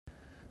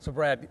So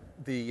Brad,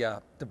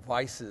 the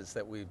devices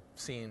that we've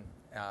seen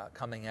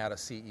coming out of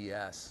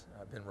CES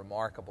have been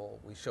remarkable.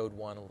 We showed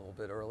one a little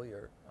bit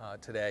earlier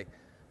today,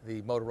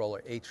 the Motorola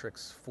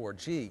Citrix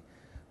 4G,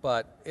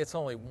 but it's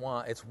only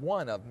one. It's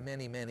one of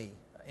many, many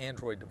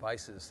Android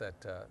devices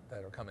that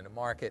are coming to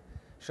market,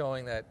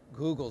 showing that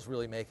Google's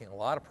really making a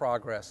lot of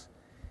progress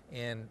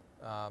in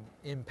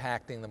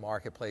impacting the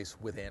marketplace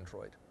with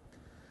Android.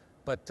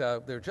 But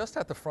they're just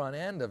at the front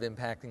end of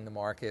impacting the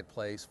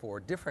marketplace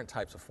for different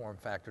types of form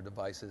factor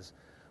devices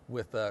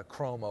with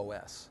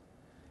ChromeOS.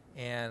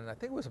 And I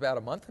think it was about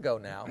a month ago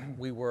now,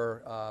 we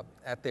were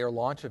at their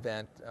launch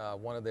event,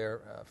 one of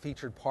their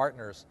featured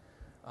partners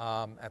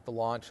at the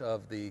launch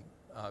of the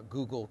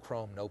Google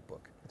Chrome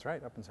Notebook. That's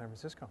right, up in San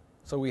Francisco.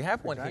 So we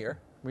have one here.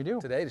 We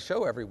do. Today to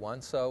show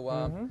everyone. So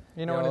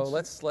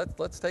let's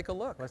take a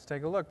look. Let's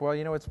take a look. Well,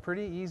 it's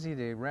pretty easy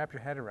to wrap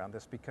your head around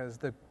this because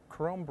the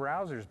Chrome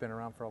browser's been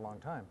around for a long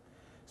time.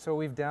 So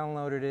we've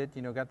downloaded it,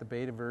 got the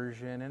beta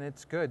version, and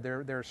it's good.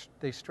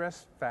 They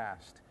stress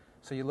fast.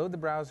 So you load the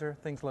browser,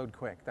 things load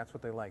quick. That's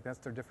what they like. That's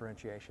their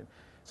differentiation.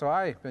 So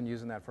I've been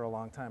using that for a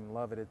long time and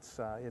love it.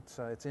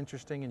 It's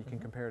interesting, and you can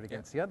compare it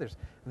against the others.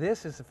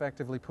 This is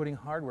effectively putting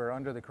hardware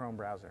under the Chrome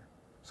browser.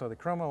 So the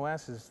Chrome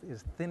OS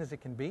is thin as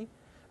it can be.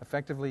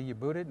 Effectively, you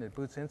boot it, and it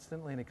boots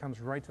instantly, and it comes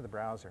right to the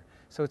browser.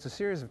 So it's a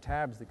series of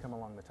tabs that come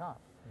along the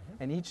top.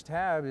 And each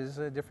tab is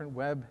a different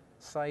web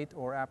site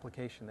or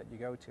application that you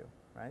go to,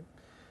 right?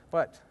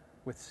 But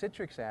with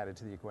Citrix added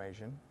to the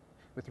equation,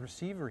 with the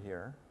receiver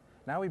here,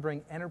 now we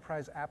bring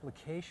enterprise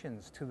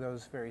applications to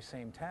those very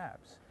same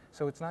tabs.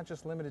 So it's not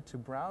just limited to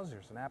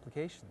browsers and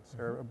applications,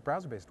 or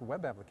browser-based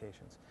web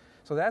applications.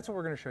 So that's what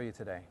we're going to show you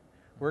today.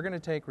 We're going to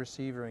take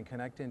receiver and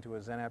connect into a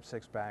XenApp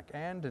 6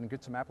 backend and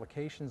get some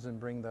applications and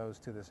bring those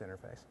to this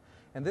interface.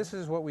 And this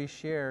is what we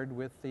shared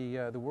with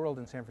the world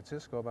in San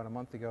Francisco about a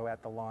month ago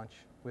at the launch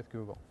with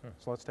Google.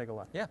 So let's take a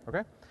look. Yeah.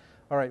 Okay?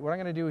 All right, what I'm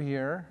going to do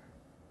here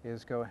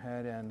is go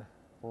ahead and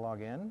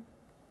log in.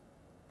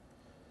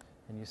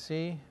 And you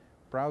see,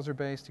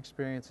 browser-based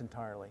experience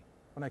entirely.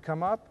 When I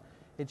come up,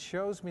 it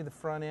shows me the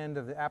front end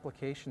of the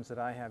applications that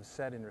I have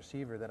set in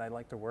receiver that I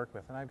like to work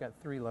with. And I've got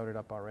 3 loaded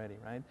up already,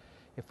 right?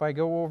 If I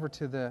go over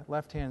to the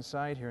left-hand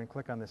side here and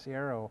click on this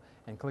arrow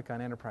and click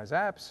on Enterprise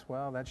Apps,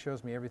 well, that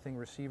shows me everything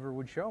receiver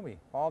would show me,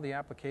 all the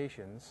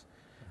applications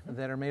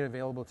that are made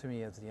available to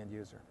me as the end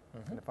user.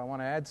 And if I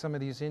want to add some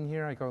of these in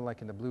here, I go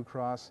like into Blue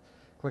Cross,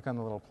 click on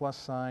the little plus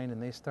sign,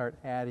 and they start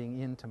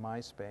adding into my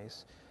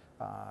space.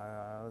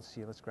 Let's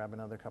see, let's grab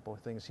another couple of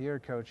things here,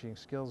 coaching,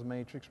 skills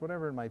matrix,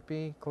 whatever it might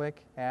be,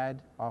 click, add,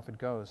 off it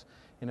goes.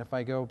 And if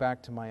I go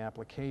back to my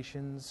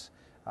applications,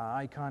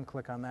 icon,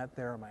 click on that,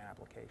 there are my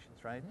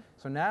applications, right?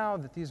 So now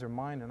that these are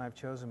mine and I've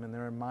chosen them and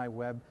they're in my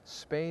web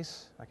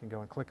space, I can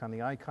go and click on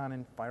the icon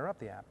and fire up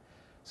the app.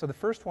 So the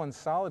first one,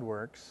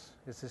 SolidWorks,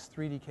 is this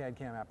 3D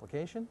CAD/CAM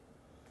application.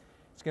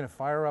 It's going to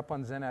fire up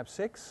on XenApp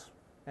 6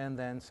 and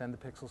then send the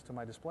pixels to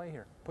my display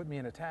here. Put me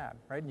in a tab,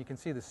 right? And you can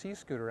see the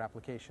C-Scooter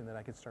application that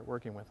I could start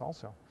working with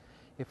also.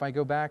 If I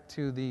go back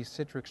to the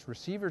Citrix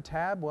Receiver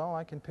tab, well,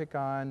 I can pick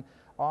on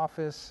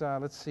Office,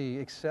 let's see,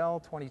 Excel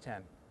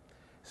 2010.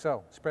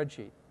 So,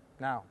 spreadsheet.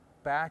 Now,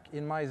 back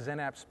in my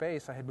XenApp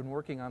space, I had been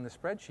working on the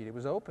spreadsheet. It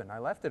was open. I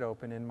left it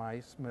open in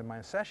my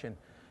session.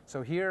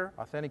 So here,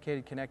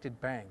 authenticated, connected,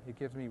 bang. It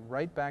gives me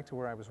right back to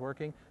where I was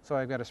working. So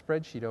I've got a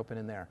spreadsheet open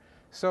in there.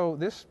 So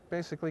this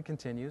basically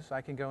continues.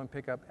 I can go and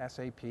pick up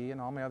SAP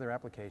and all my other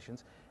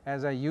applications.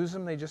 As I use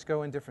them, they just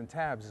go in different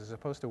tabs as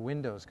opposed to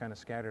windows kind of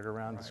scattered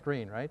around the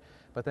screen, right?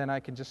 But then I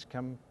can just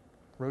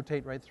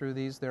rotate right through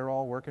these. They're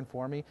all working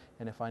for me.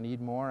 And if I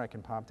need more, I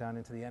can pop down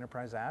into the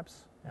enterprise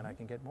apps and I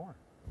can get more,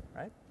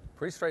 right?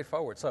 Pretty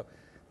straightforward. So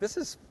this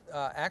is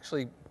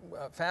actually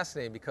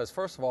fascinating because,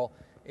 first of all,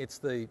 it's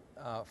the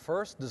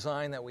first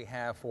design that we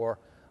have for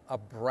a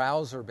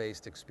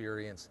browser-based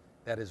experience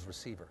that is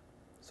receiver.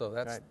 So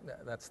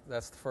that's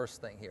the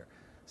first thing here.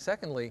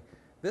 Secondly,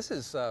 this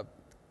is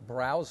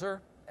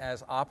browser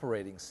as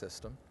operating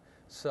system.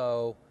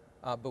 So,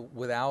 but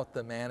without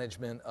the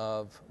management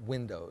of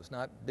Windows,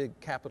 not big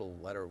capital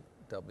letter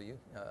W,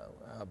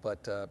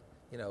 but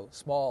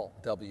small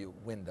W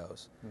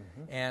Windows.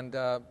 And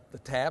the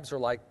tabs are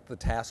like the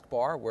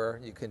taskbar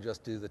where you can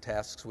just do the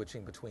task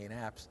switching between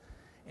apps.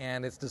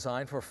 And it's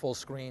designed for full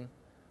screen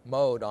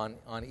mode on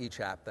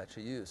each app that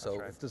you use. So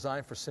it's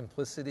designed for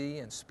simplicity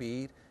and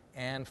speed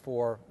and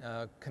for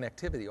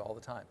connectivity all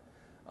the time.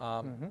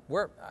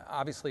 We're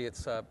obviously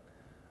it's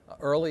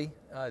early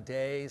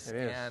days,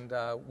 and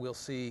we'll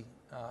see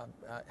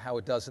how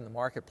it does in the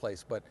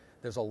marketplace. But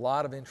there's a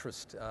lot of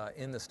interest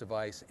in this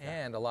device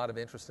and a lot of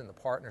interest in the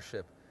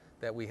partnership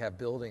that we have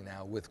building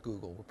now with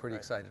Google. We're pretty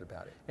excited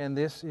about it. And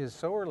this is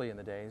so early in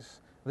the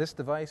days. This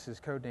device is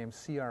codenamed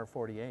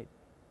CR48.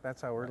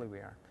 That's how early we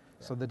are.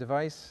 So the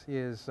device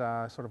is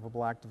sort of a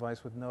black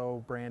device with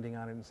no branding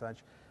on it and such.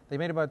 They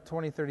made about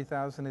 20,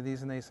 30,000 of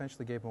these, and they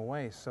essentially gave them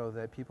away so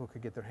that people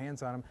could get their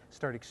hands on them,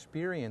 start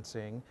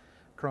experiencing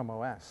Chrome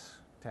OS,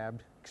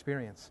 tabbed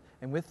experience.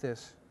 And with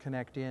this,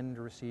 connect in the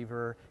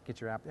receiver,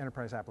 get your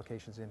enterprise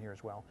applications in here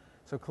as well.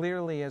 So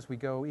clearly, as we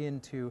go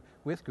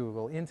with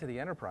Google, into the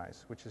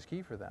enterprise, which is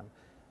key for them,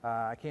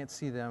 I can't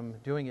see them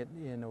doing it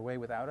in a way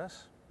without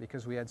us,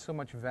 because we add so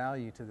much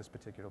value to this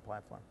particular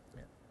platform.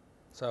 Yeah.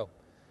 So,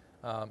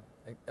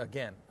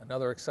 again,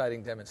 another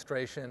exciting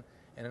demonstration,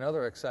 and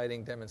another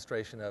exciting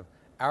demonstration of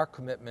our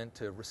commitment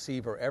to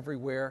receiver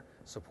everywhere,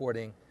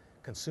 supporting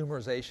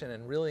consumerization,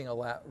 and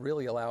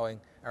really allowing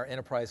our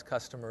enterprise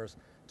customers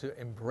to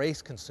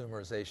embrace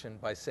consumerization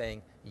by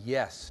saying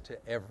yes to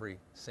every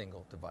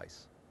single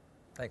device.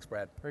 Thanks,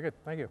 Brad. Very good.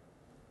 Thank you.